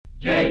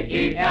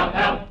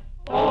Jell-O.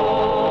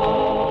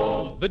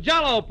 The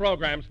Jell-O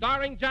program,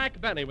 starring Jack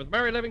Benny with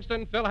Mary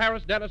Livingston, Phil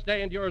Harris, Dennis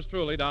Day, and yours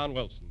truly, Don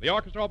Wilson. The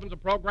orchestra opens the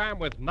program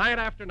with Night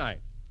After Night.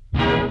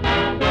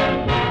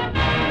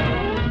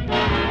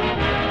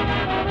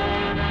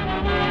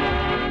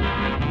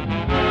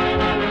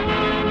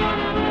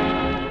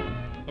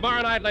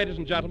 Tomorrow night, ladies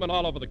and gentlemen,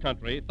 all over the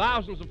country,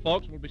 thousands of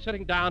folks will be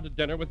sitting down to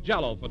dinner with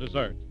Jell-O for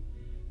dessert.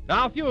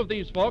 Now, a few of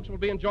these folks will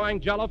be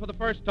enjoying Jell-O for the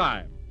first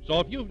time. So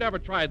if you've never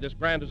tried this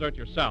grand dessert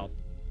yourself,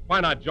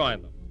 why not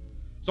join them?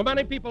 So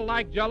many people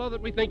like Jell-O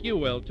that we think you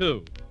will,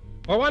 too.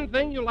 For one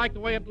thing, you like the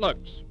way it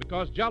looks,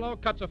 because Jell-O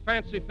cuts a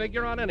fancy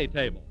figure on any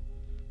table.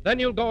 Then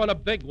you'll go in a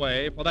big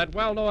way for that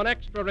well-known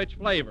extra-rich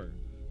flavor,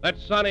 that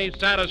sunny,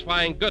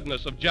 satisfying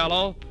goodness of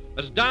Jell-O,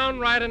 as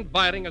downright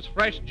inviting as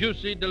fresh,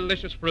 juicy,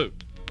 delicious fruit.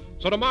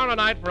 So tomorrow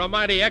night, for a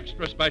mighty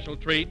extra special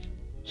treat,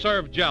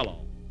 serve Jell-O.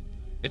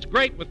 It's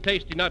great with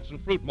tasty nuts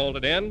and fruit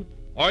molded in,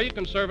 or you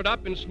can serve it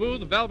up in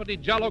smooth, velvety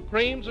Jell-O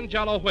creams and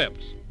Jell-O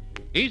whips.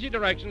 Easy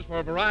directions for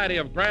a variety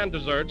of grand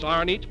desserts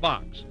are in each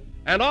box.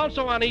 And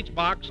also on each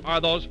box are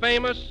those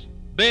famous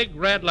big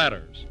red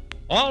letters.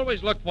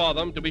 Always look for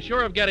them to be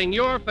sure of getting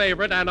your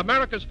favorite and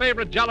America's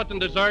favorite gelatin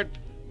dessert,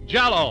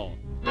 Jell-O.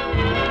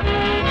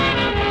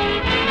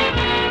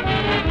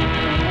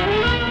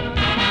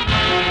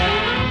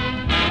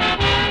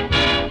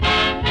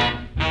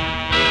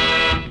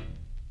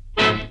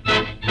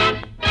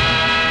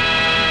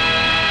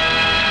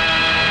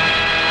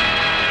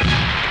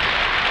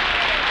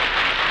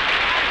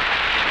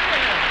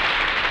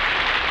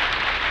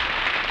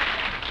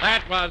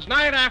 That was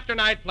Night After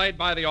Night, played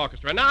by the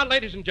orchestra. Now,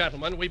 ladies and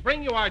gentlemen, we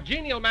bring you our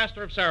genial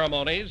master of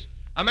ceremonies,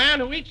 a man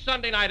who each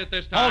Sunday night at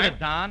this time... Hold it,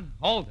 Don.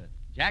 Hold it.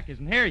 Jack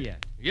isn't here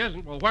yet. He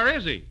isn't? Well, where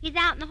is he? He's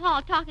out in the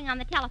hall talking on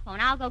the telephone.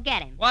 I'll go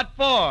get him. What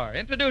for?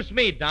 Introduce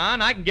me,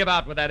 Don. I can give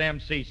out with that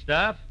MC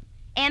stuff.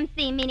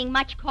 MC meaning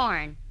much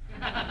corn.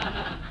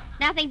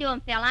 Nothing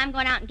doing, Phil. I'm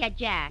going out and get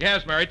Jack.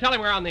 Yes, Mary. Tell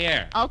him we're on the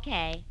air.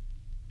 Okay.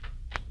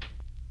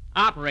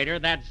 Operator,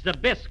 that's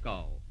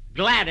Zybisco.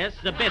 Gladys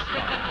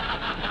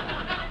Zybisco.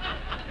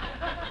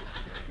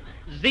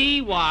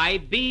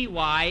 Zybysco.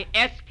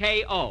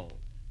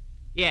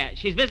 Yeah,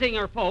 she's visiting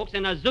her folks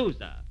in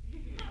Azusa.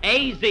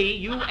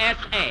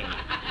 Azusa.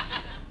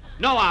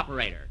 No,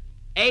 operator.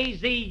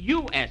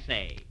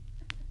 Azusa.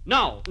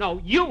 No,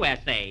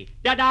 USA.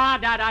 Da da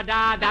da da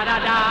da da da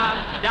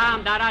da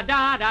dum da da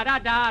da da da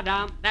da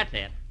dum. That's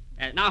it.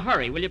 Now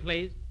hurry, will you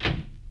please?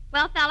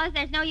 Well, fellas,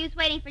 there's no use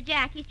waiting for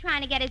Jack. He's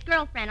trying to get his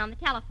girlfriend on the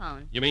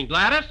telephone. You mean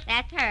Gladys?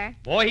 That's her.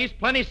 Boy, he's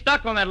plenty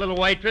stuck on that little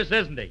waitress,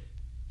 isn't he?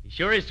 He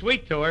sure is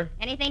sweet to her.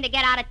 Anything to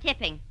get out of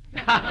tipping.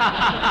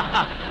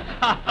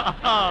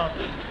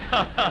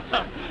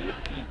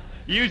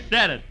 You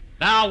said it.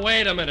 Now,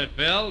 wait a minute,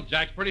 Phil.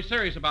 Jack's pretty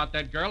serious about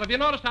that girl. Have you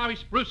noticed how he's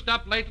spruced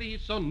up lately?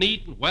 He's so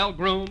neat and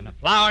well-groomed. And a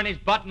flower in his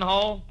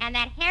buttonhole. And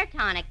that hair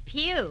tonic,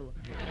 pew.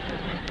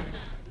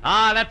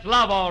 Ah, that's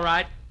love, all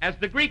right. As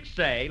the Greeks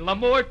say,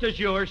 l'amour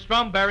toujours,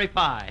 strawberry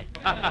pie.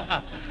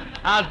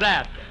 How's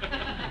that?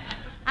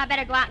 I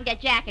better go out and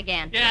get Jack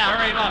again. Yeah,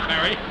 hurry up,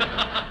 Mary.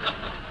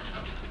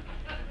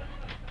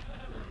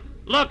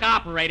 Look,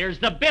 operator,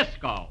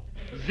 Zybisco.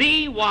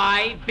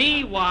 Zybysco.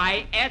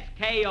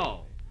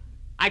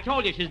 I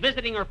told you she's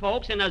visiting her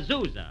folks in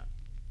Azusa.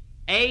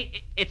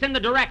 It's in the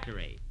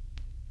directory.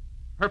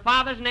 Her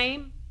father's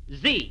name?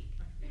 Zeke.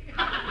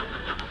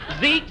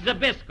 Zeke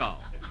Zybisco.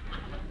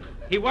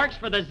 He works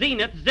for the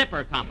Zenith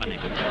Zipper Company.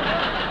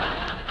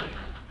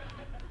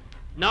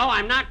 No,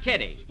 I'm not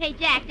kidding. Hey,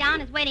 Jack,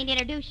 Don is waiting to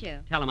introduce you.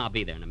 Tell him I'll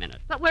be there in a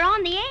minute. But we're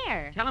on the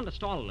air. Tell him to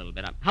stall a little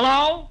bit.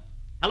 Hello?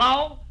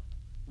 Hello?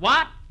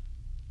 What?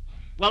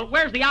 Well,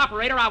 where's the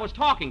operator I was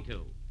talking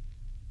to?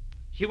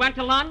 She went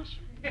to lunch?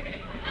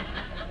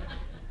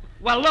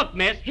 Well, look,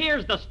 miss,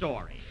 here's the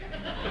story.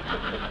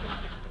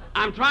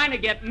 I'm trying to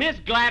get Miss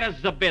Gladys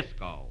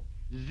Zybisco.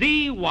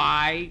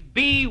 Z-Y-B-Y...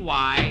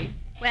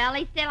 Well,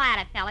 he's still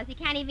at it, fellas. He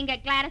can't even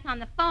get Gladys on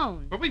the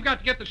phone. But we've got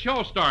to get the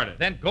show started.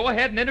 Then go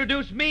ahead and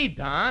introduce me,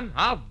 Don.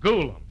 I'll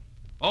ghoul him.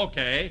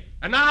 Okay.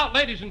 And now,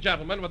 ladies and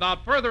gentlemen,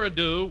 without further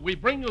ado, we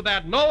bring you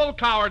that Noel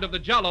Coward of the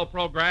Jell-O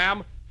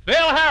program, Phil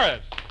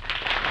Harris.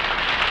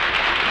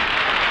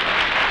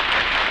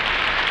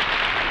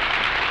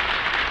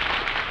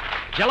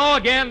 Jell-O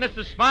again. This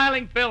is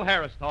smiling Phil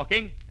Harris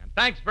talking. And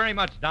thanks very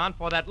much, Don,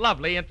 for that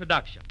lovely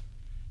introduction.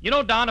 You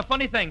know, Don, a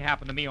funny thing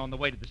happened to me on the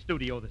way to the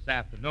studio this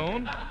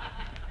afternoon.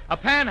 A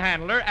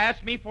panhandler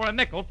asked me for a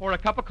nickel for a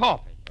cup of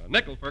coffee. A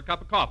nickel for a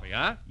cup of coffee,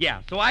 huh?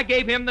 Yeah, so I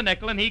gave him the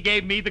nickel and he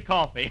gave me the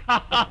coffee.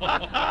 How's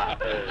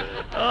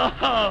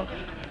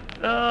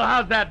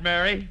that,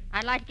 Mary?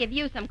 I'd like to give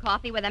you some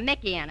coffee with a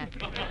Mickey in it.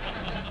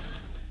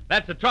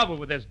 That's the trouble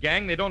with this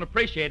gang. They don't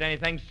appreciate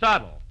anything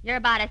subtle. You're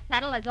about as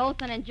subtle as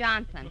Olson and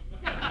Johnson.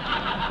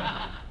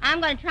 I'm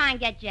going to try and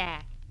get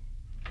Jack.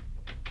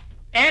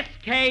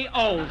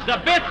 S-K-O,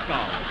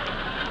 Zybisco.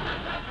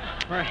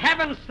 For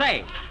heaven's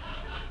sake.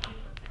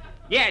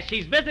 Yes,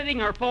 she's visiting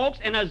her folks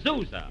in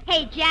Azusa.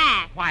 Hey,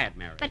 Jack. Quiet,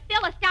 Mary. But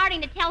Phil is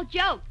starting to tell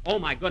jokes. Oh,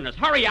 my goodness.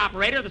 Hurry,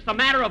 operator. This is a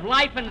matter of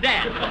life and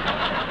death.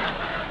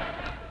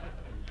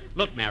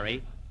 Look,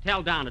 Mary,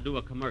 tell Don to do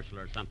a commercial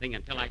or something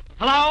until I...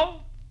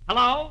 Hello?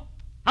 Hello?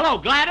 Hello,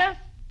 Gladys?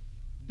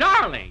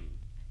 Darling.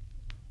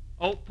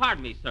 Oh,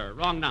 pardon me, sir.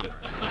 Wrong number.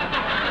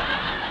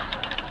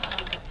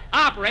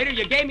 Operator,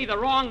 you gave me the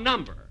wrong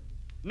number.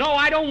 No,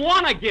 I don't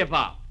want to give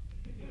up.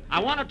 I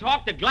want to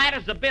talk to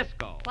Gladys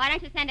Zybisco. Why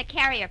don't you send a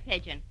carrier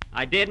pigeon?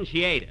 I did, and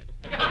she ate it.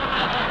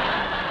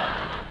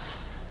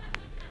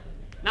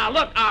 Now,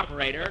 look,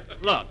 operator,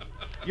 look.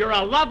 You're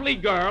a lovely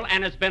girl,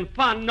 and it's been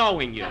fun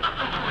knowing you.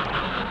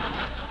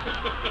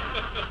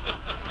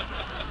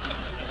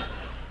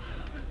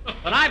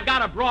 But I've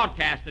got a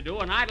broadcast to do,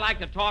 and I'd like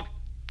to talk...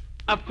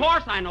 Of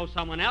course I know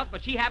someone else,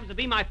 but she happens to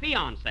be my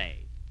fiancée.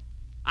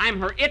 I'm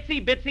her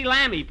itsy-bitsy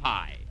lammy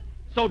pie.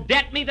 So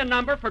det me the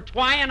number for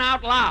trying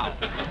out loud.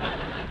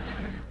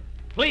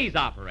 Please,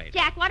 operator.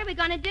 Jack, what are we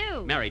going to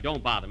do? Mary,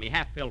 don't bother me.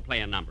 Have Phil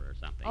play a number or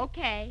something.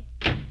 Okay.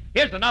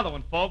 Here's another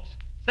one, folks.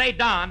 Say,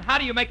 Don, how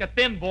do you make a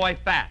thin boy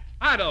fat?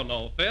 I don't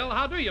know, Phil.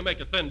 How do you make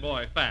a thin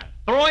boy fat?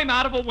 Throw him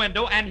out of a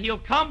window, and he'll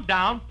come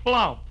down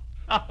plump.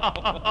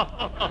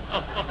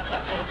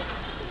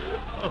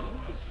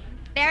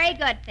 Very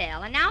good,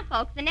 Phil. And now,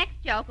 folks, the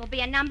next joke will be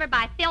a number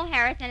by Phil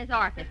Harris and his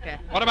orchestra.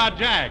 What about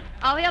Jack?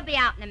 Oh, he'll be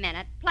out in a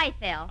minute. Play,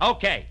 Phil.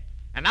 Okay.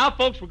 And now,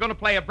 folks, we're going to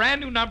play a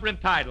brand new number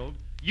entitled,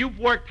 You've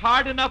Worked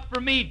Hard Enough for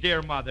Me,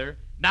 Dear Mother.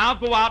 Now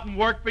go out and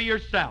work for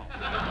yourself.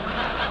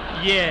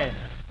 Yeah.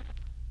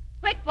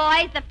 Quick,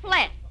 boys, the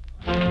flip.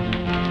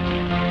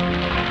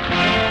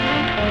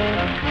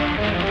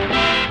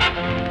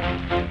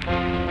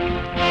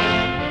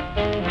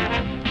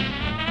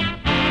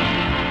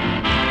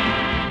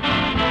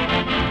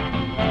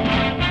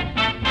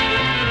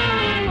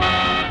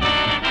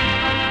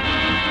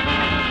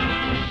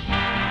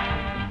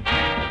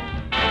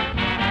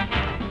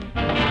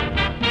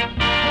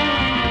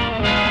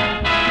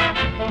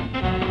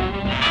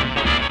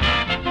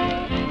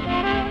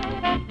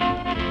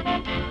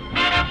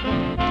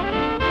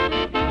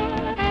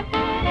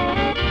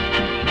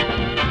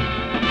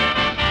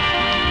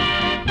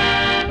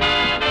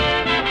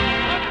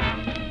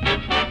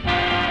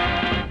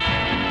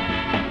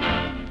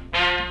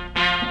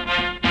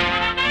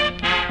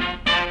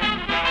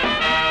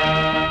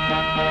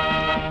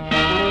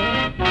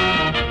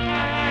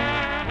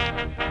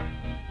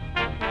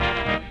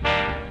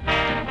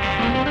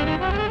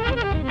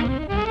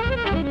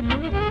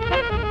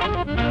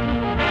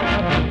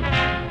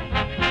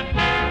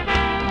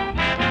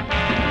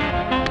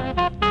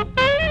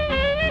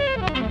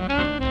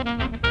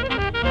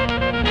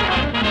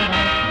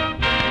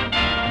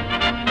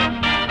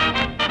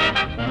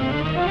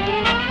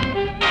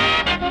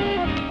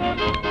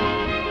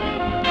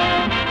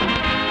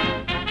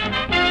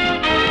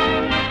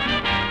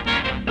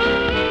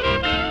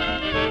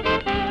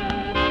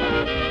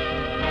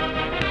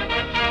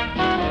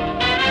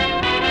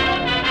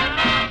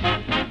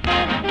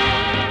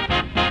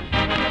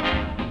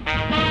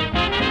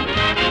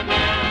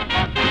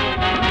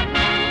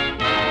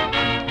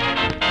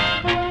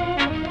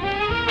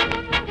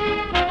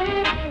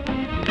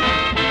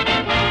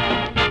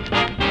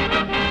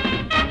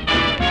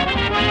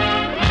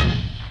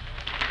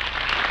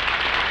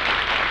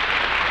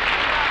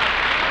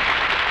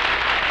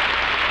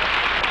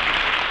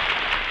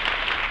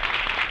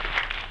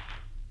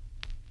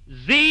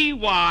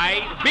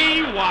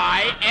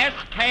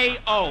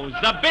 Zybisco,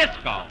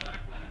 Zybisco.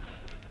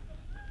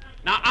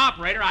 Now,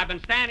 operator, I've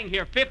been standing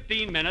here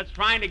 15 minutes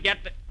trying to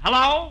get the...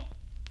 Hello?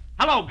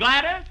 Hello,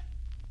 Gladys?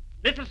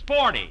 This is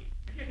Sporty.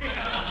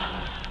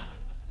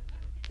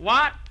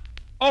 What?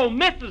 Oh,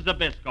 Mrs.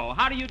 Zybisco.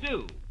 How do you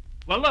do?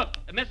 Well, look,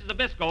 Mrs.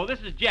 Zybisco, this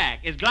is Jack.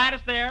 Is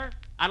Gladys there?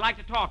 I'd like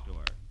to talk to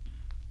her.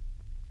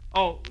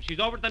 Oh, she's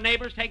over at the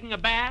neighbor's taking a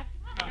bath?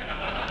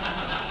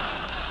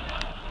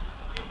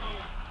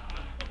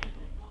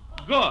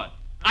 Good.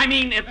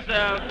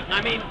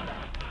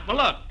 Well,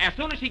 look, as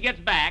soon as she gets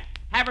back,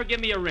 have her give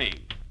me a ring.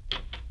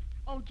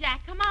 Oh,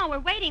 Jack, come on. We're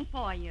waiting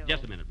for you.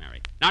 Just a minute,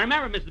 Mary. Now,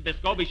 remember, Mrs.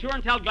 Zybisco, be sure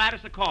and tell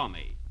Gladys to call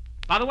me.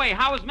 By the way,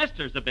 how is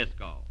Mr.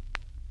 Zybisco?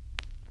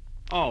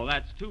 Oh,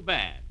 that's too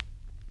bad.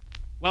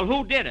 Well,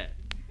 who did it?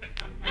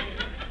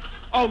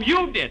 Oh,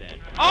 you did it.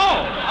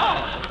 Oh.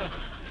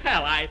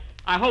 Well, I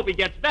hope he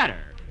gets better.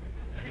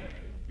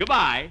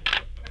 Goodbye.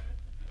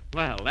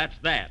 Well, that's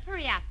that.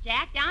 Hurry up,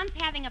 Jack. Don's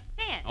having a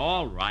fit.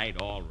 All right.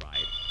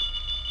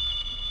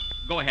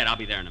 Go ahead, I'll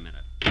be there in a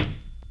minute.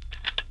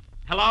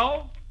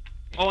 Hello?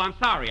 Oh, I'm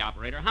sorry,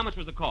 operator. How much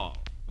was the call?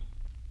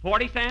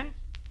 40 cents?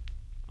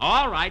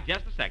 All right,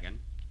 just a second.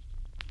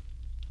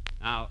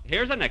 Now,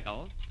 here's a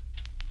nickel.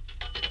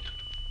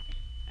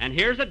 And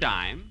here's a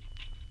dime.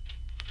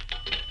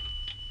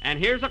 And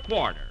here's a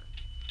quarter.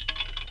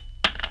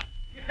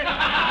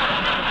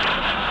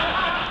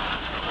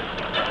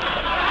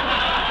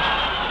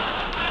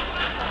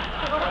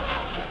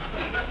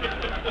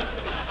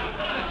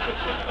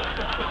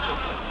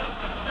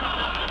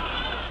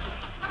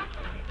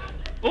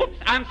 Oops,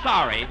 I'm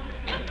sorry.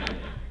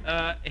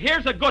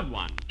 Here's a good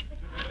one.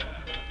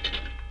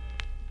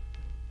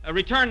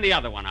 Return the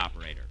other one,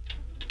 operator.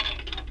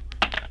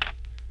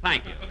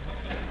 Thank you.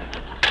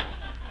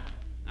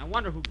 I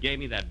wonder who gave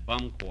me that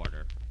bum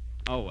quarter.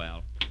 Oh,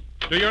 well.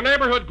 To your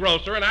neighborhood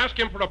grocer and ask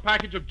him for a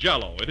package of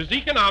Jell-O. It is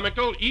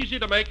economical, easy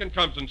to make, and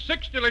comes in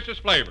 6 delicious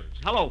flavors.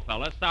 Hello,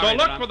 fellas. Sorry. So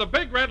look for the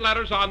big red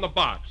letters on the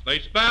box. They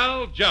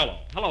spell Jell-O.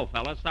 Hello,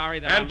 fellas. Sorry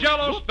that And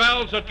Jell-O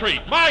spells a treat.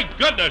 My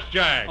goodness,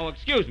 Jack. Oh,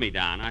 excuse me,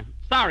 Don. I'm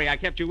sorry I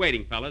kept you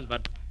waiting, fellas,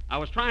 but I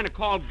was trying to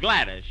call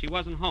Gladys. She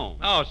wasn't home.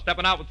 Oh,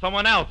 stepping out with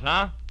someone else,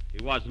 huh?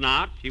 She was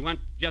not. She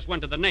just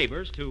went to the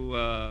neighbors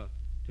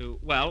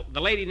well,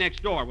 the lady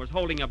next door was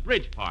holding a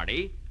bridge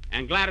party,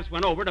 and Gladys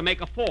went over to make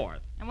a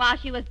fourth. And while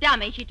she was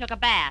dummy, she took a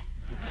bath.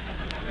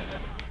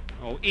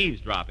 Oh,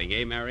 eavesdropping,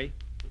 eh, Mary?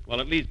 Well,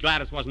 at least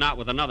Gladys wasn't out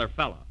with another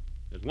fella.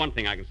 There's one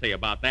thing I can say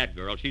about that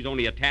girl. She's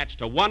only attached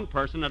to one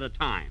person at a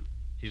time.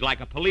 She's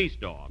like a police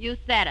dog. You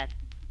said it.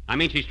 I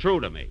mean, she's true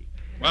to me.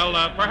 Well,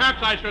 perhaps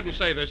I shouldn't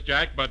say this,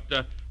 Jack, but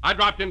I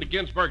dropped into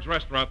Ginsberg's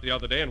restaurant the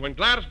other day, and when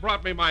Gladys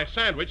brought me my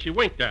sandwich, she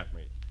winked at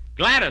me.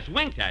 Gladys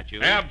winked at you?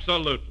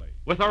 Absolutely.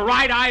 With her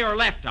right eye or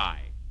left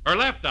eye? Her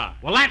left eye.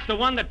 Well, that's the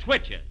one that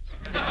twitches.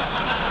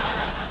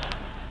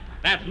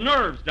 That's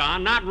nerves,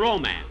 Don, not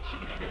romance.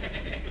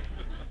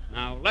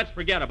 Now, let's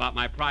forget about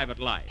my private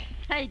life.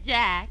 Say,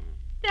 Jack,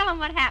 tell him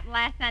what happened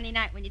last Sunday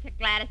night when you took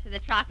Gladys to the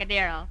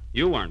Trocadero.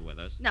 You weren't with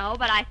us. No,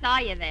 but I saw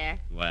you there.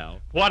 Well,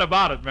 What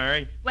about it,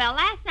 Mary? Well,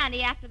 last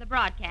Sunday after the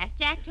broadcast,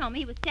 Jack told me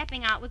he was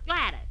stepping out with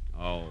Gladys.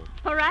 oh.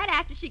 Well, right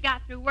after she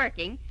got through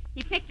working,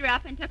 he picked her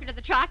up and took her to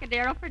the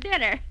Trocadero for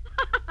dinner.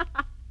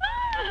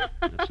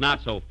 It's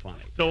not so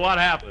funny. So what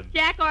happened?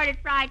 Jack ordered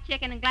fried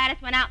chicken, and Gladys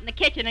went out in the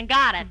kitchen and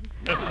got it.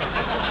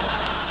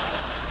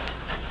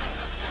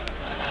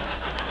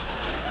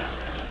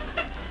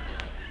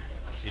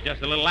 She's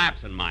just a little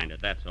absent-minded,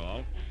 that's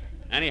all.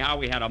 Anyhow,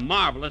 we had a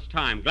marvelous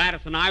time.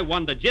 Gladys and I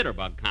won the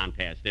jitterbug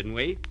contest, didn't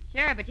we?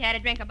 Sure, but you had to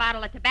drink a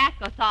bottle of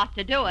Tabasco sauce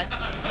to do it.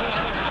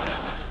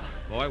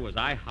 Boy, was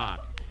I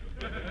hot.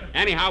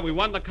 Anyhow, we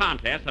won the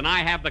contest, and I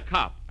have the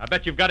cup. I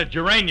bet you've got a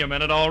geranium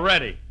in it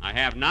already. I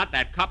have not.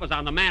 That cup is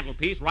on the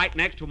mantelpiece right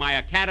next to my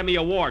Academy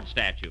Award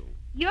statue.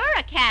 Your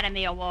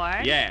Academy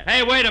Award? Yes.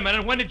 Hey, wait a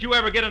minute. When did you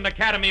ever get an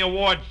Academy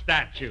Award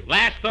statue?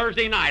 Last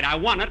Thursday night, I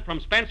won it from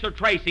Spencer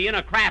Tracy in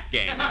a crap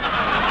game.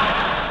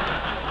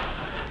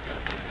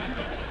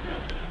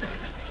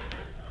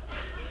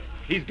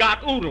 He's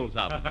got oodles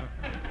of them.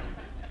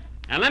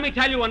 And let me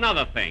tell you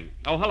another thing.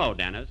 Oh, hello,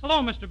 Dennis. Hello,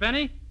 Mr.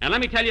 Benny. And let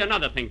me tell you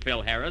another thing,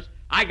 Phil Harris.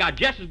 I got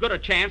just as good a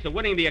chance of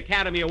winning the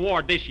Academy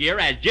Award this year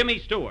as Jimmy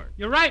Stewart.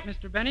 You're right,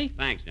 Mr. Benny.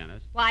 Thanks,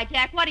 Dennis. Why,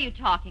 Jack, what are you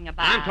talking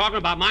about? I'm talking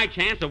about my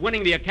chance of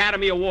winning the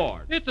Academy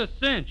Award. It's a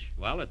cinch.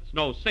 Well, it's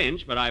no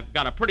cinch, but I've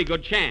got a pretty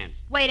good chance.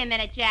 Wait a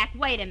minute, Jack.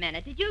 Wait a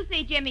minute. Did you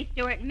see Jimmy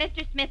Stewart and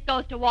Mr. Smith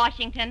Goes to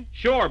Washington?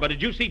 Sure, but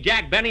did you see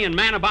Jack Benny in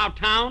Man About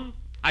Town?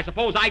 I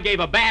suppose I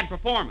gave a bad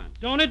performance.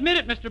 Don't admit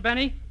it, Mr.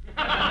 Benny.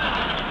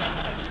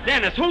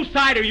 Dennis, whose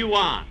side are you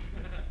on?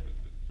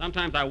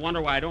 Sometimes I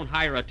wonder why I don't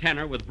hire a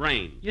tenor with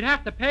brains. You'd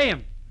have to pay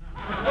him.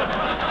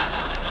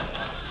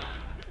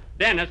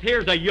 Dennis,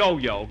 here's a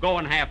yo-yo. Go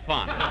and have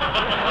fun.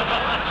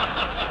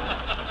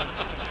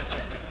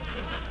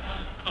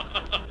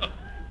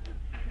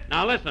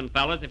 Now listen,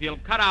 fellas, if you'll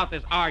cut out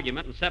this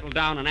argument and settle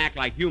down and act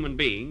like human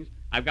beings,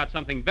 I've got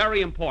something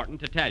very important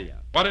to tell you.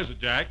 What is it,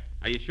 Jack?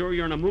 Are you sure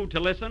you're in a mood to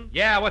listen?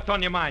 Yeah, what's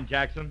on your mind,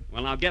 Jackson?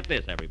 Well, now get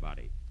this,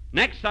 everybody.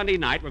 Next Sunday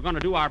night, we're going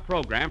to do our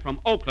program from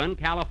Oakland,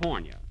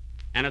 California.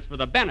 And it's for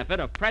the benefit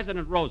of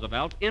President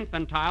Roosevelt's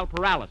Infantile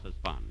Paralysis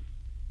Fund.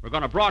 We're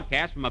going to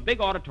broadcast from a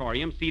big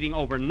auditorium seating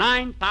over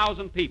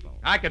 9,000 people.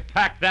 I could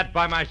pack that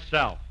by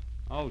myself.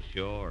 Oh,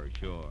 sure.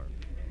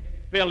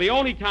 Phil, the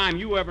only time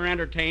you ever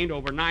entertained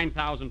over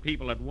 9,000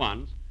 people at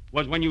once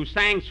was when you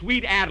sang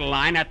Sweet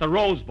Adeline at the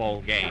Rose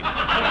Bowl game.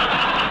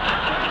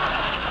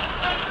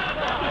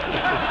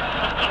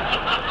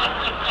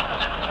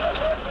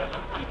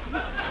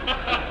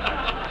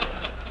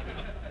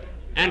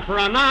 And for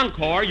an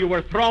encore, you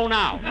were thrown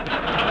out.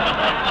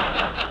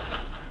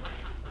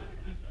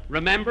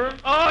 Remember?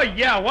 Oh,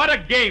 yeah, what a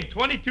game.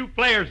 22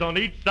 players on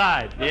each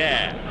side.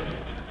 Yeah.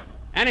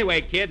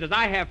 Anyway, kids, as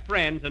I have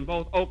friends in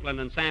both Oakland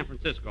and San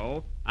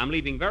Francisco, I'm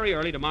leaving very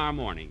early tomorrow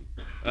morning.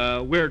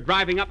 We're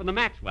driving up in the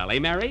Maxwell, eh,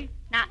 Mary?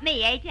 Not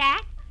me, eh,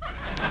 Jack?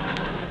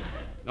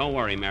 Don't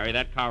worry, Mary.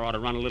 That car ought to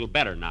run a little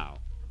better now.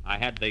 I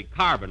had the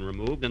carbon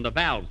removed and the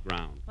valves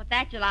ground. What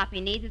that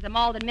jalopy needs is a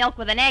malted milk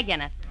with an egg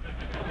in it.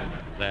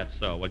 That's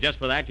so. Well, just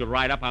for that, you'll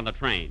ride up on the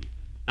train.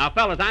 Now,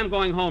 fellas, I'm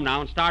going home now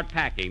and start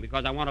packing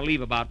because I want to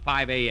leave about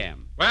 5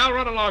 a.m. Well,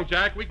 run along,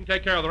 Jack. We can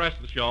take care of the rest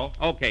of the show.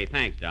 Okay,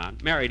 thanks, John.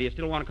 Mary, do you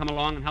still want to come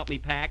along and help me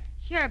pack?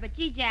 Sure, but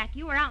gee, Jack,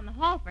 you were out in the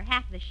hall for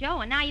half of the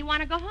show, and now you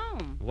want to go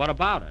home. What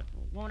about it?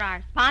 Won't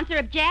our sponsor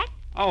object?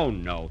 Oh,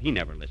 no. He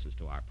never listens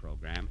to our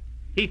program.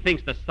 He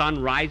thinks the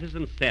sun rises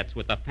and sets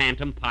with the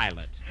Phantom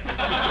Pilot.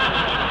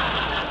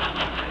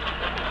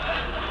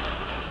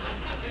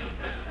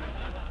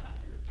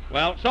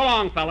 Well, so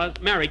long, fellas.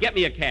 Mary, get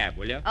me a cab,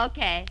 will you?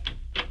 Okay.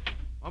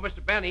 Oh,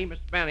 Mr. Benny.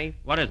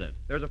 What is it?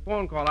 There's a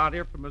phone call out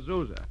here from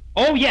Azusa.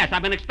 Oh, yes,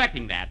 I've been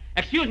expecting that.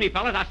 Excuse me,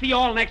 fellas. I'll see you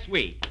all next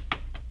week.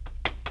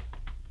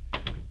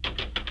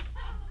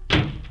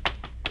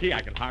 Gee, I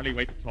can hardly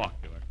wait to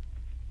talk to her.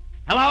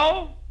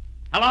 Hello?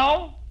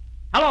 Hello?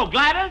 Hello,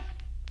 Gladys?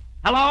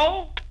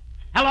 Hello?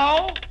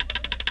 Hello?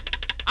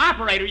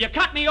 Operator, you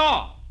cut me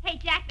off. Hey,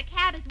 Jack, the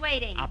cab is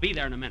waiting. I'll be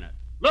there in a minute.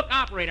 Look,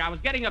 operator, I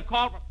was getting a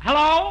call from...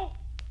 Hello?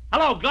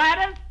 Hello,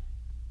 Gladys?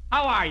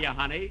 How are you,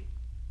 honey?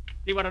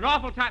 See, what an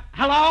awful time...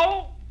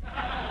 Hello?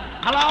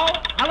 Hello?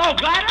 Hello,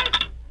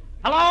 Gladys?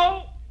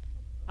 Hello?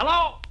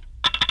 Hello?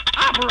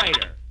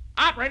 Operator,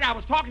 I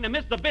was talking to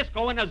Miss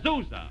Zybisco in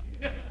Azusa.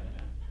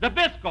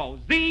 Zybisco,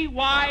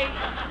 Z-Y-B-Y...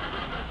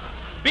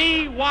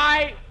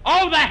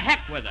 Oh, the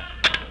heck with it.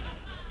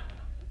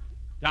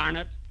 Darn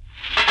it.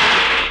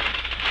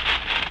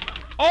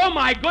 Oh,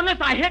 my goodness,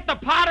 I hit the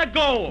pot of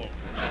gold.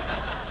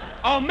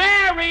 Oh,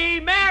 Mary,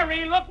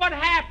 look what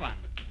happened.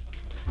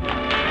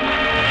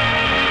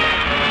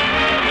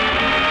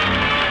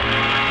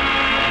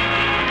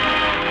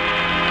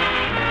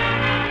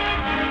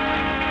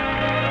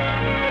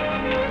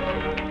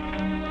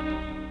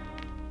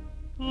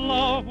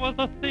 Love was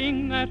the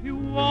thing that you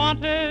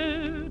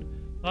wanted.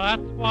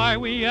 That's why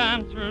we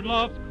answered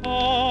love's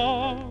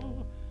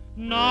call.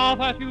 Now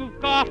that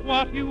you've got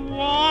what you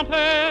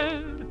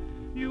wanted,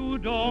 you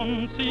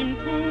don't seem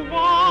to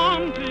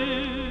want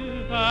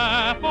it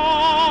at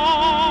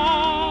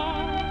all.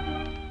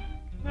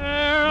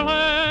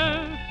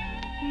 Careless,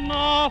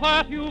 now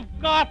that you've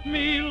got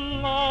me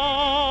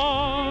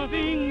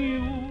loving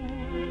you,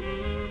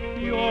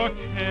 you're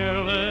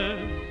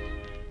careless,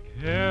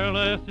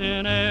 careless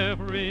in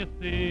everything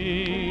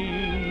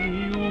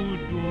you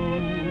do.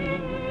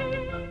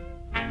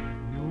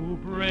 You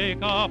break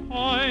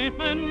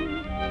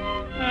appointments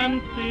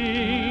and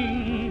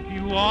think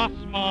you are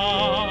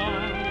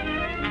smart.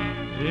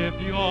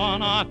 If you're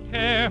not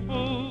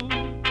careful,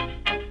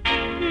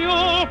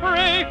 you'll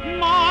break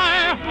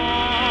my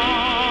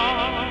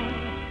heart.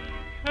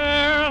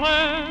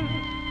 Careless,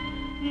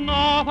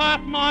 now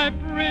that my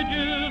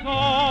bridges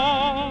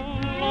all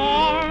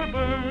are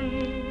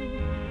burned,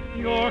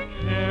 you're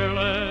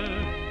careless,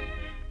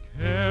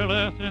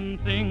 careless in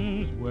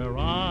things where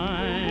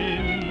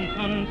I'm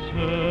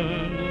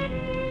concerned.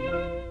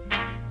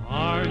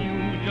 Are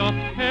you just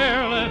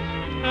careless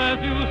as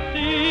you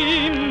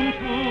seem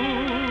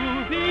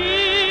to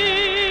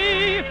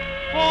be?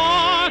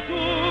 Or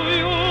do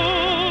you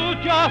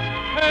just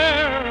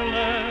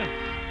careless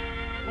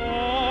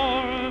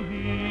for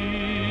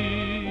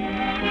me?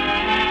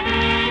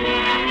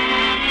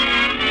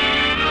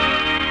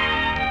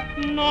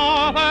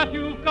 Now that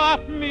you've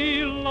got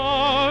me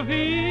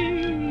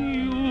loving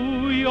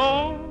you,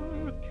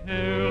 you're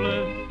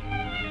careless,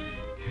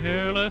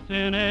 careless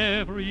in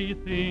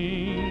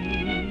everything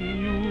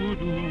you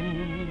do.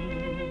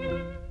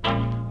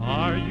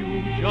 Are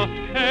you just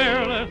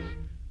careless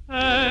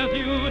as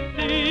you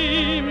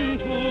seem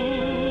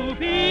to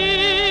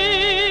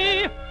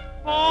be?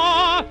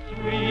 Oh,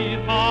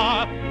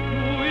 sweetheart,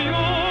 do you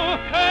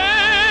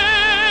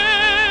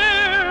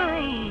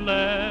care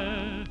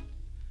less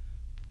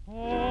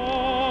for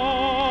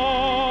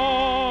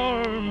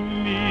me?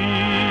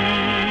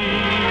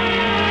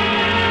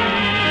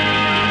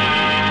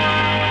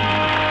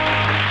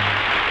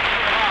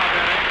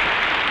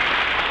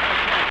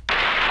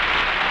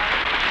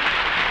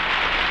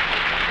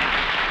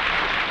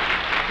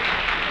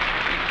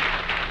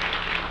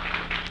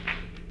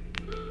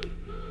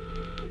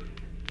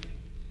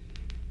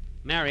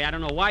 Mary, I don't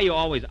know why you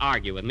always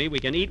argue with me. We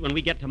can eat when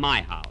we get to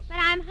my house. But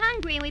I'm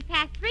hungry and we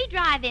passed 3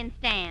 drive-in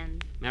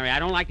stands. Mary, I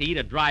don't like to eat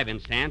at drive-in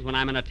stands when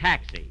I'm in a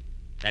taxi.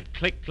 That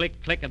click,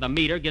 click, click of the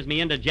meter gives me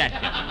indigestion.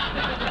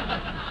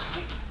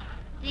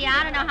 Gee,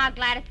 I don't know how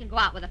Gladys can go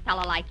out with a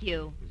fellow like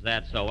you. Is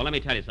that so? Well, let me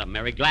tell you something,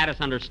 Mary.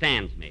 Gladys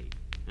understands me.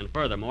 And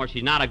furthermore,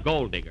 she's not a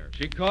gold digger.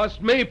 She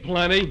cost me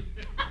plenty.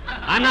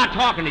 I'm not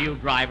talking to you,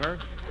 driver.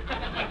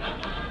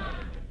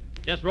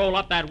 Just roll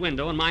up that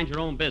window and mind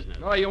your own business.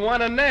 Oh, you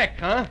want a neck,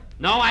 huh?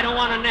 No, I don't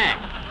want a neck.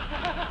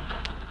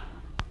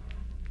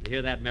 You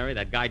hear that, Mary?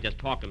 That guy just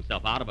talked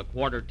himself out of a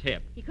quarter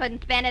tip. He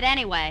couldn't spend it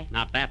anyway.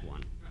 Not that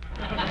one.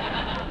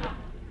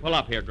 Pull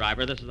up here,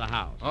 driver. This is the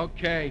house.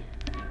 Okay.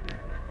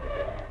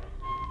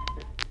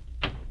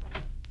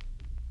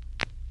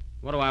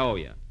 What do I owe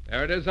you?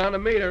 There it is on the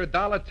meter,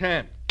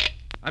 $1.10.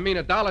 I mean,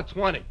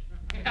 $1.20.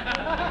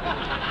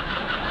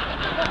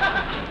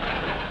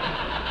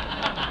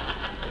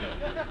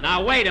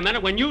 Now, wait a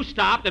minute. When you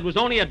stopped, it was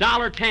only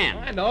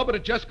 $1.10. I know, but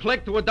it just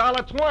clicked to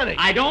 $1.20.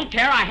 I don't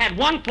care. I had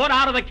 1 foot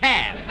out of the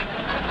cab.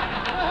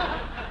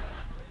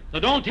 So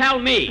don't tell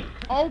me.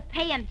 Oh,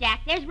 pay him,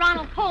 Jack. There's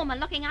Ronald Coleman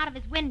looking out of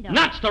his window.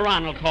 Nuts to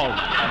Ronald Coleman.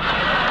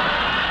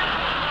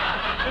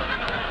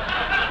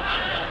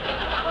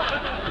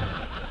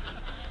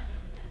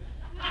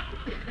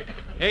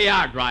 Here you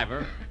are,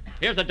 driver.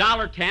 Here's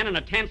 $1.10 and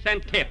a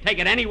 10-cent tip. Take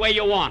it any way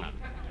you want it.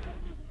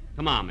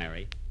 Come on,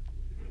 Mary.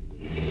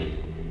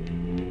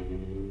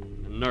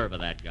 The nerve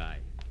of that guy.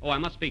 Oh, I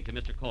must speak to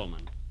Mr.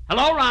 Coleman.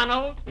 Hello,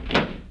 Ronald.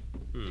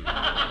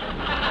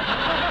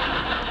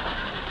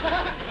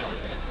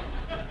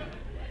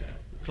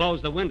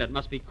 Close the window. It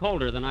must be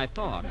colder than I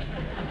thought.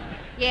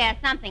 Yeah,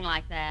 something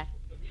like that.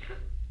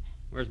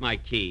 Where's my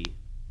key?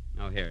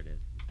 Oh, here it is.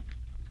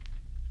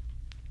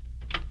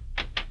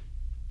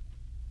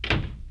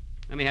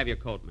 Let me have your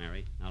coat,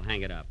 Mary. I'll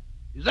hang it up.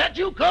 Is that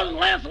you, Cousin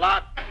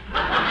Lancelot?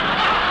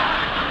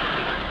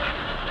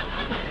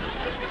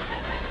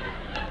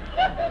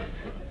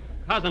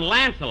 Cousin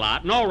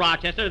Lancelot? No,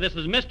 Rochester. This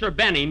is Mr.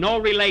 Benny, no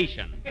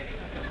relation.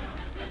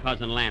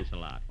 Cousin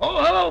Lancelot.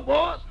 Oh, hello,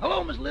 boss.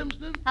 Hello, Miss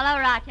Livingston. Hello,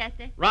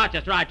 Rochester.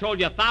 Rochester, I told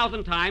you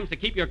 1,000 times to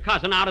keep your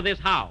cousin out of this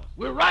house.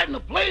 We're writing a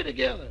play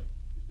together.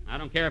 I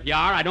don't care if you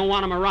are. I don't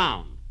want him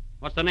around.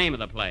 What's the name of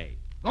the play?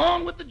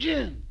 Gone with the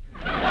gin.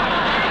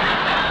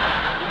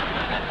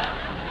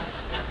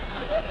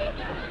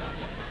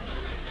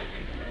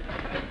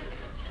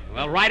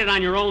 Well, write it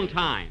on your own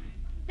time.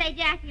 Say,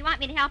 Jack, you want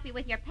me to help you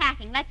with your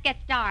packing? Let's get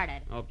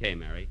started. Okay,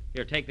 Mary.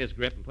 Here, take this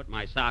grip and put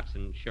my socks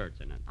and shirts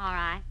in it. All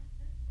right.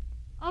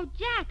 Oh,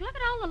 Jack, look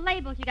at all the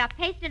labels you got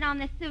pasted on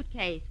this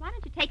suitcase. Why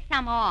don't you take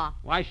some off?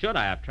 Why should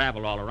I? I've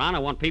traveled all around. I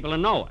want people to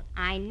know it.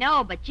 I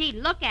know, but gee,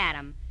 look at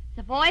them.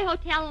 Savoy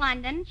Hotel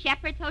London,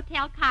 Shepherd's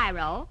Hotel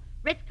Cairo,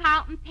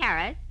 Ritz-Carlton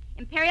Paris,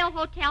 Imperial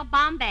Hotel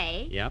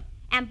Bombay, Yep.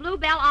 and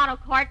Bluebell Auto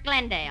Court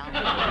Glendale.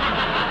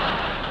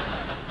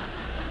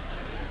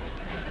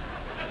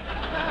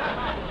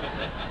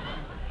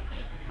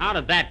 How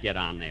did that get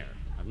on there?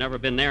 I've never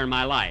been there in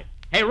my life.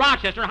 Hey,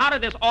 Rochester, how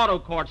did this auto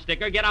court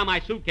sticker get on my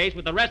suitcase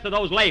with the rest of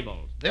those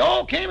labels? They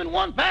all came in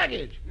one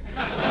package.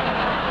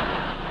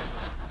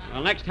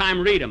 Well, next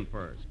time, read them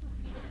first.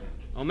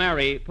 Oh,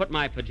 Mary, put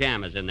my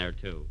pajamas in there,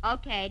 too.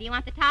 Okay, do you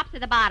want the tops or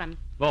the bottoms?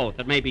 Both.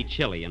 It may be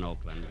chilly in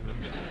Oakland.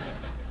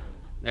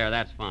 There,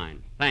 that's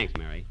fine. Thanks,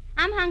 Mary.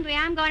 I'm hungry.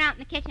 I'm going out in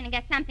the kitchen and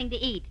get something to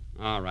eat.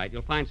 All right,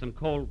 you'll find some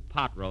cold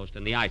pot roast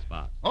in the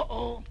icebox.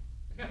 Uh-oh.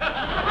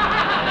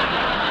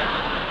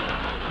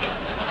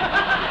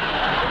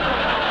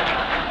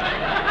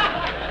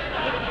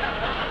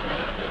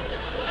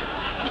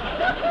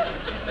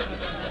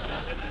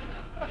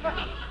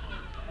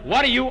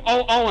 What are you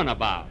oh-ohing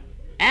about?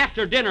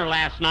 After dinner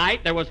last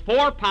night, there was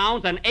 4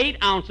 pounds and 8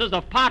 ounces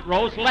of pot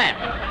roast left.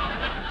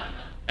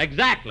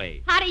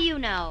 Exactly. How do you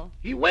know?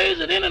 He weighs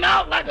it in and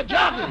out like a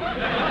jockey.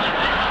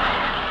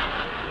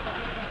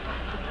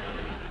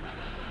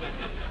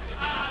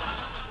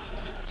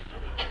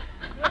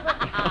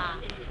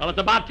 Well, it's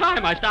about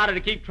time I started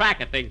to keep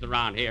track of things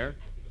around here.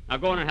 Now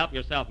go in and help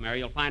yourself, Mary.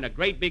 You'll find a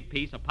great big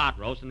piece of pot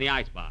roast in the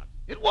icebox.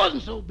 It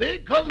wasn't so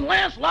big. Cousin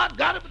Lancelot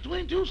got it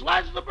between 2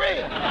 slices of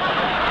bread.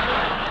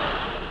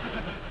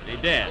 He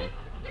did.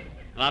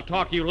 Well, I'll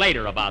talk to you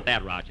later about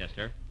that,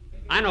 Rochester.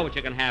 I know what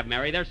you can have,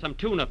 Mary. There's some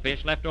tuna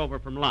fish left over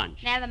from lunch.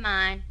 Never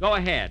mind. Go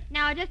ahead.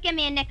 No, just give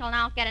me a nickel and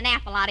I'll get an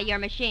apple out of your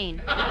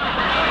machine.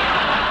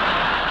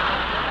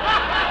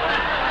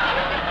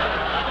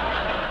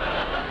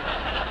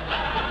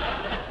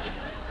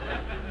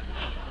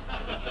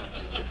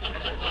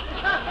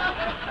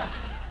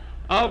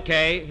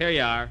 Okay, here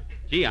you are.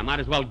 Gee, I might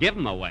as well give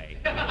them away.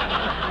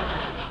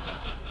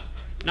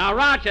 Now,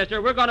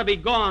 Rochester, we're going to be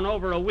gone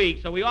over a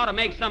week, so we ought to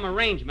make some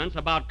arrangements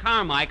about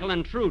Carmichael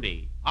and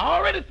Trudy. I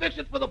already fixed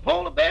it for the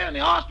polar bear and the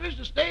ostrich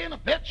to stay in a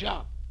pet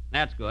shop.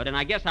 That's good, and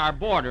I guess our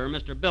boarder,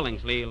 Mr.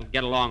 Billingsley, will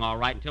get along all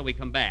right until we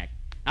come back.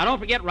 Now, don't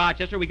forget,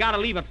 Rochester, we got to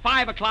leave at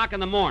 5 o'clock in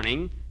the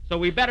morning, so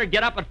we better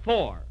get up at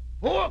 4.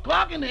 4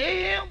 o'clock in the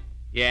a.m.?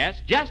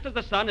 Yes, just as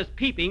the sun is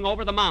peeping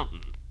over the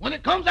mountain. When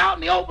it comes out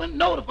in the open,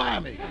 notify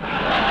me.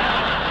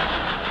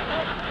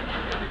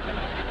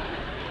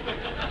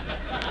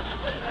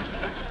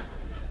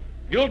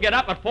 You'll get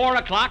up at 4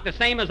 o'clock the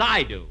same as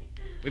I do.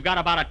 We've got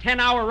about a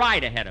 10-hour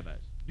ride ahead of us.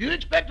 Do you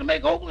expect to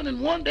make Oakland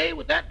in one day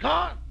with that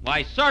car?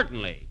 Why,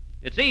 certainly.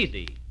 It's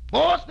easy.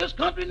 Boss, this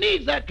country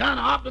needs that kind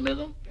of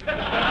optimism.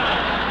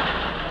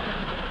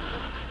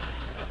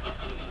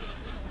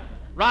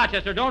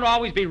 Rochester, don't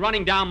always be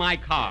running down my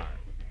car.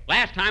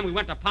 Last time we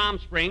went to Palm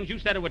Springs, you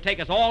said it would take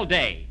us all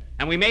day,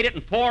 and we made it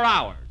in 4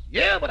 hours.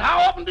 Yeah, but how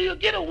often do you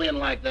get a win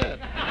like that?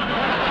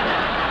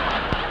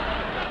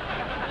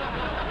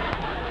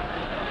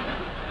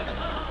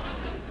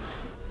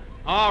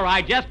 All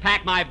right, just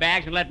pack my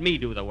bags and let me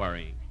do the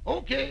worrying.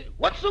 Okay.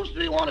 What suits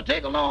do you want to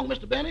take along,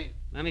 Mr. Benny?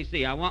 Let me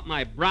see. I want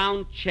my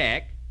brown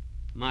check,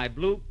 my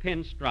blue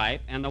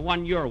pinstripe, and the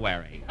one you're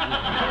wearing.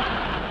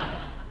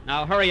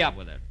 Now, hurry up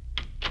with it.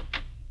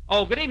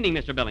 Oh, good evening,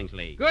 Mr.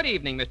 Billingsley. Good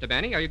evening, Mr.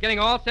 Benny. Are you getting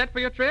all set for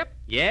your trip?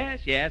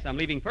 Yes, I'm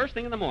leaving first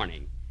thing in the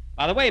morning.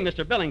 By the way,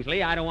 Mr.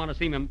 Billingsley, I don't want to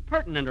seem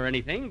impertinent or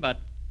anything,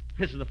 but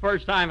this is the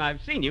first time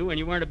I've seen you when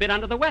you weren't a bit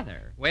under the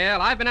weather.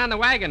 Well, I've been on the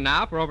wagon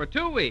now for over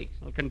 2 weeks.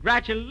 Well,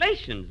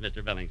 congratulations,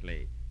 Mr.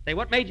 Billingsley. Say,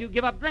 what made you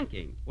give up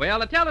drinking? Well,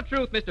 to tell the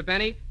truth, Mr.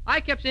 Benny, I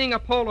kept seeing a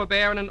polar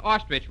bear and an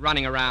ostrich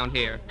running around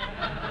here.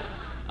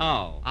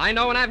 Oh. I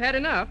know when I've had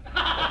enough.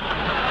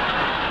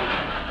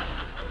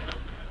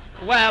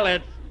 Well,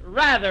 it's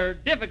rather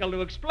difficult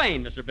to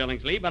explain, Mr.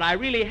 Billingsley, but I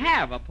really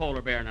have a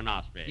polar bear and an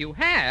ostrich. You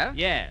have?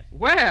 Yes.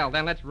 Well,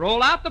 then let's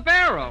roll out the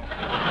barrel.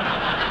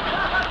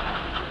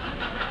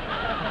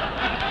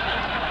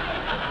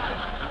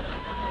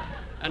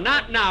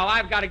 Not now.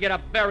 I've got to get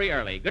up very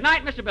early. Good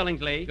night, Mr.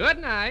 Billingsley. Good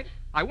night.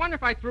 I wonder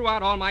if I threw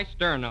out all my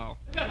sterno.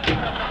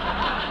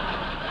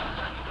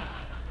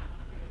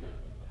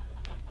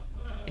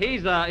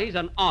 He's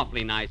an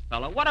awfully nice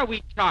fellow. What are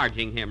we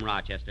charging him,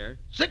 Rochester?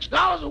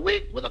 $6 a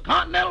week with a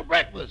continental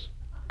breakfast.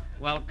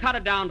 Well, cut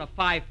it down to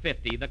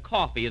 $5.50. The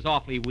coffee is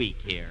awfully weak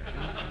here.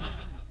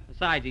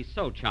 Besides, he's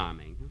so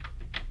charming.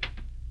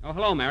 Oh,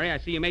 hello, Mary. I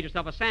see you made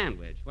yourself a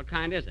sandwich. What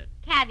kind is it?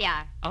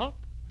 Caviar. Oh?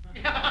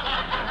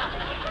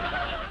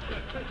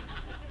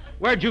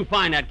 Where'd you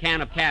find that can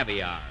of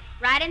caviar?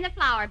 Right in the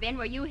flour bin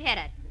where you hid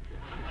it.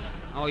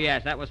 Oh,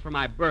 yes, that was for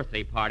my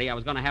birthday party. I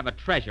was going to have a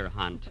treasure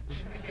hunt.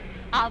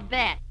 I'll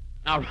bet.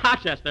 Now,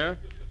 Rochester,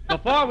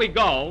 before we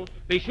go,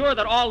 be sure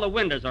that all the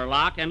windows are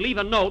locked and leave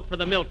a note for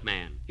the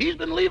milkman. He's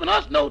been leaving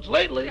us notes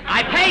lately.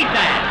 I paid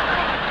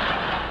that!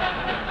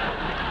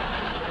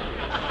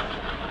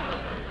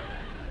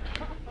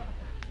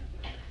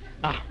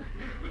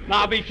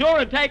 Now, be sure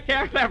and take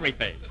care of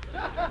everything.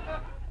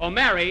 Oh,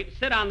 Mary,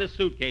 sit on this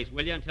suitcase,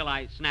 will you, until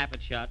I snap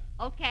it shut?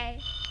 Okay.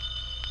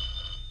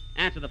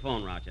 Answer the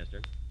phone,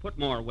 Rochester. Put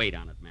more weight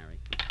on it, Mary.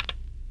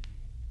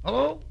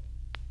 Hello?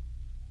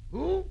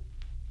 Who?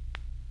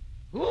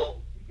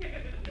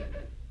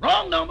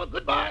 Wrong number.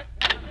 Goodbye.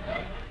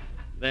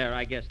 There,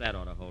 I guess that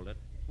ought to hold it.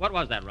 What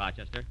was that,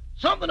 Rochester?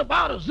 Something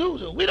about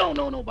Azusa. We don't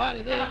know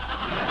nobody there.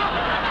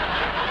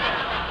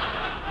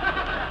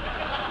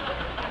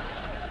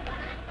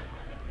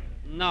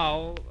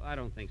 No, I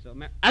don't think so.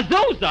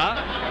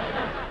 Azusa?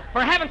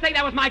 For heaven's sake,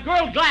 that was my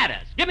girl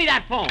Gladys. Give me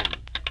that phone.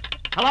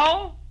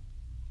 Hello?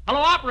 Hello,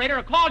 operator.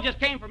 A call just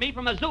came for me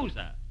from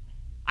Azusa.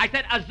 I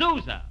said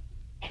Azusa.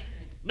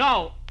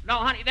 No,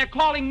 honey, they're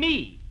calling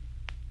me.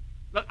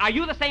 Look, are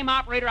you the same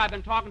operator I've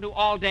been talking to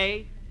all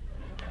day?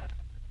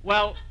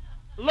 Well,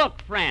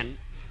 look, friend.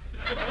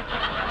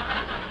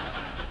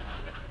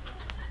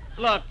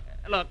 Look,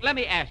 let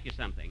me ask you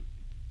something.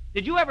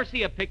 Did you ever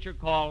see a picture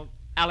called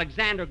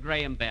Alexander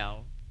Graham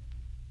Bell?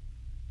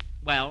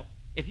 Well,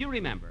 if you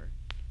remember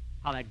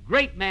how that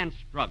great man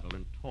struggled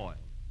and toiled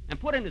and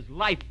put in his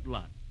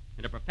lifeblood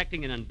into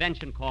perfecting an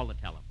invention called the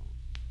telephone.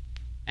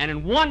 And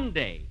in one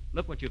day,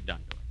 look what you've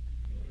done to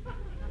it.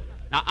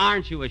 Now,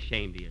 aren't you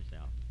ashamed of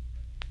yourself?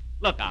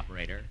 Look,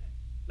 operator,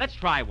 let's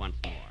try once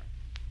more.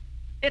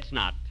 It's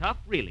not tough,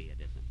 really it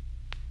isn't.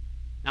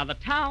 Now, the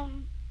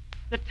town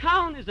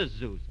is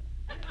Azusa.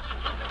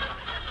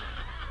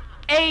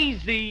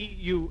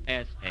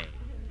 A-Z-U-S-A.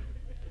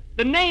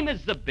 The name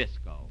is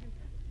Zybisco.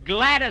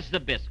 Gladys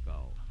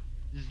Zybisco.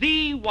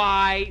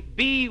 Z-Y-B-Y-S-K-O.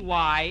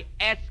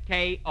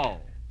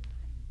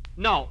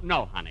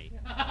 No, honey.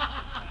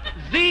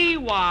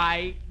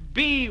 Z-Y-B-Y-S-K-O.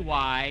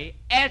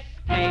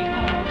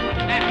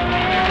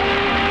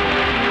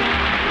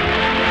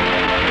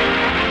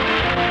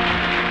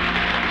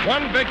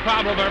 One big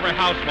problem of every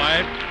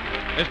housewife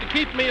is to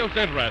keep meals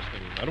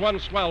interesting. And one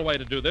swell way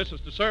to do this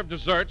is to serve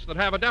desserts that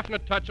have a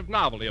definite touch of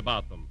novelty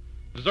about them.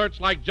 Desserts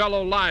like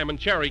Jell-O lime and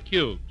cherry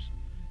cubes.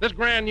 This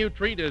grand new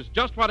treat is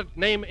just what its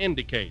name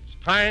indicates.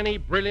 Tiny,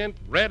 brilliant,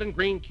 red and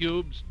green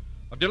cubes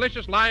of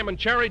delicious lime and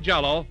cherry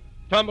Jell-O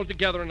tumbled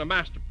together in a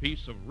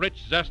masterpiece of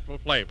rich, zestful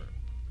flavor.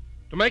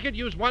 To make it,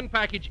 use 1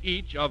 package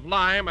each of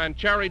lime and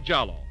cherry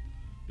Jell-O.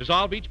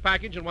 Dissolve each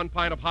package in 1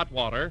 pint of hot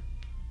water,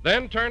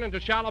 then turn into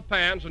shallow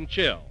pans and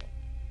chill.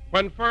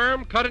 When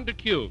firm, cut into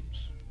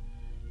cubes.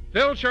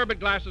 Fill sherbet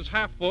glasses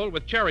half full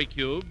with cherry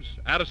cubes,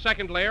 add a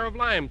second layer of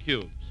lime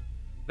cubes.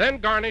 Then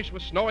garnish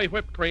with snowy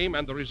whipped cream,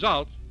 and the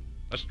result,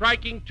 a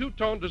striking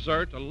two-tone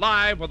dessert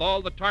alive with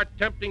all the tart,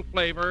 tempting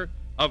flavor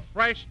of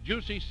fresh,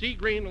 juicy sea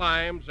green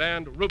limes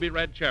and ruby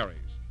red cherries.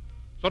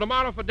 So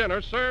tomorrow for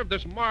dinner, serve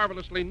this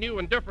marvelously new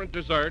and different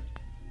dessert,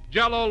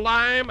 Jell-O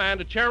lime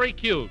and cherry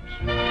cubes.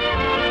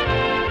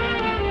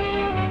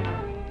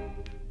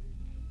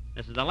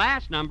 This is the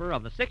last number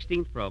of the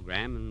 16th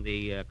program in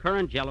the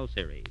current Jell-O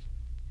series.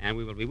 And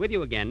we will be with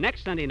you again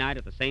next Sunday night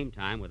at the same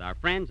time with our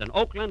friends in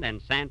Oakland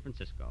and San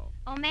Francisco.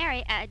 Oh,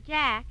 Mary,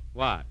 Jack.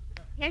 What?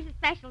 Here's a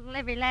special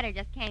delivery letter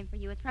just came for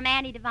you. It's from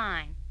Andy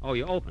Devine. Oh,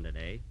 you opened it,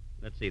 eh?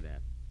 Let's see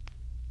that.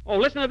 Oh,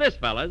 listen to this,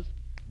 fellas.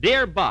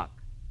 Dear Buck,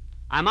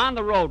 I'm on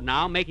the road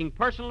now making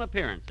personal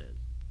appearances.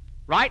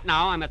 Right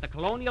now, I'm at the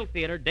Colonial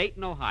Theater,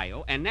 Dayton,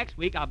 Ohio, and next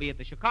week I'll be at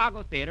the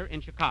Chicago Theater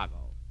in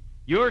Chicago.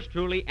 Yours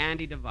truly,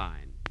 Andy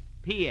Devine.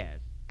 P.S.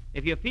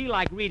 If you feel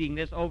like reading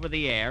this over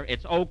the air,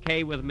 it's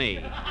okay with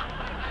me.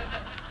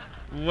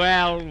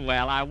 Well,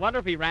 I wonder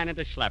if he ran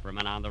into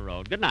Schlepperman on the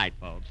road. Good night,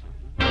 folks.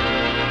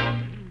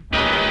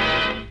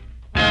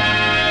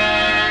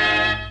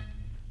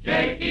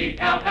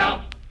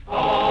 J-E-L-L-O.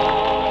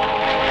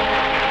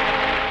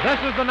 This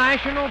is the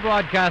National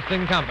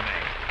Broadcasting Company.